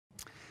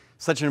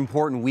Such an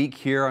important week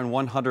here on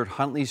 100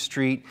 Huntley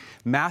Street.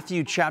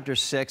 Matthew chapter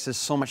 6 has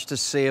so much to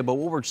say about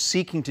what we're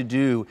seeking to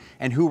do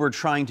and who we're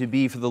trying to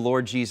be for the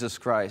Lord Jesus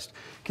Christ.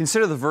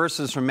 Consider the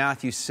verses from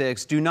Matthew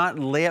 6. Do not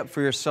lay up for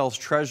yourselves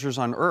treasures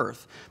on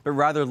earth, but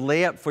rather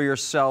lay up for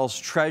yourselves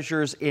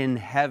treasures in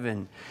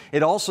heaven.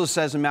 It also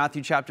says in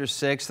Matthew chapter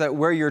 6 that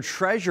where your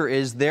treasure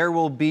is, there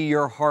will be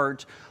your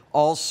heart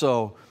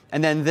also.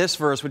 And then this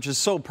verse, which is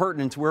so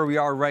pertinent to where we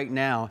are right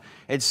now,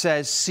 it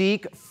says,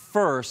 seek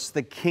first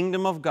the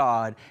kingdom of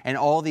God, and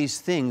all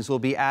these things will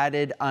be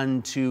added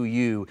unto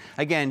you.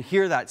 Again,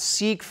 hear that.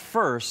 Seek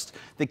first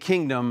the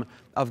kingdom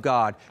of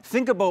God.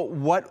 Think about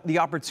what the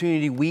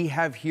opportunity we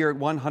have here at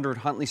 100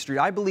 Huntley Street.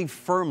 I believe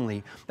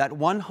firmly that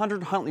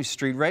 100 Huntley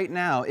Street right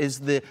now is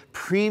the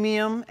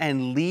premium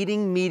and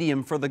leading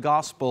medium for the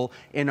gospel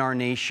in our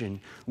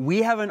nation.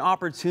 We have an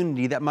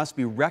opportunity that must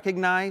be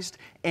recognized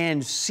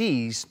and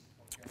seized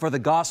for the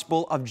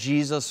gospel of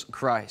Jesus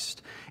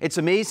Christ. It's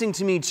amazing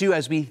to me, too,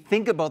 as we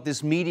think about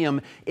this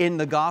medium in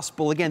the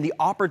gospel, again, the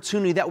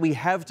opportunity that we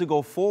have to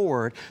go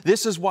forward.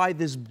 This is why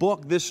this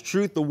book, this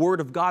truth, the Word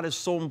of God is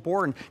so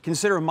important.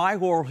 Consider my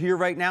role here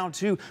right now,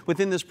 too,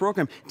 within this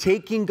program,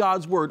 taking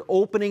God's Word,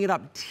 opening it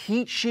up,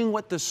 teaching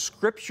what the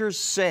Scriptures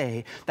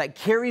say that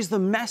carries the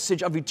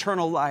message of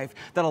eternal life,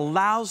 that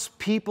allows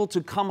people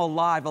to come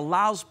alive,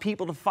 allows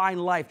people to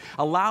find life,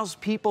 allows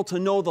people to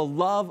know the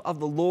love of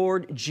the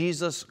Lord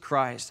Jesus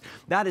Christ.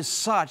 That is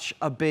such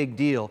a big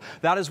deal.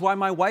 That is why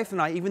my wife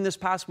and I, even this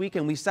past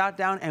weekend, we sat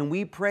down and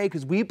we prayed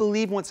because we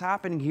believe in what's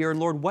happening here. And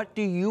Lord, what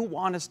do you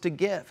want us to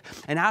give?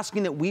 And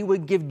asking that we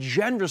would give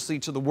generously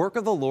to the work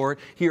of the Lord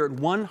here at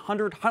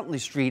 100 Huntley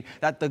Street,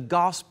 that the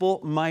gospel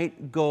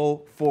might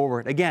go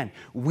forward. Again,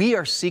 we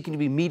are seeking to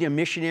be media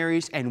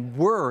missionaries, and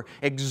we're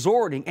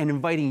exhorting and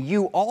inviting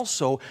you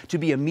also to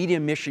be a media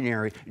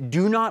missionary.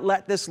 Do not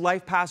let this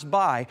life pass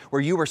by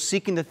where you are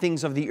seeking the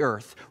things of the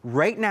earth.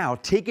 Right now,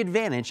 take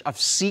advantage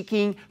of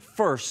seeking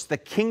first the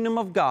kingdom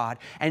of God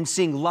and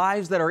seeing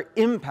lives that are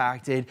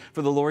impacted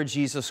for the Lord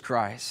Jesus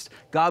Christ.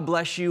 God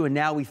bless you, and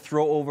now we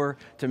throw over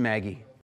to Maggie.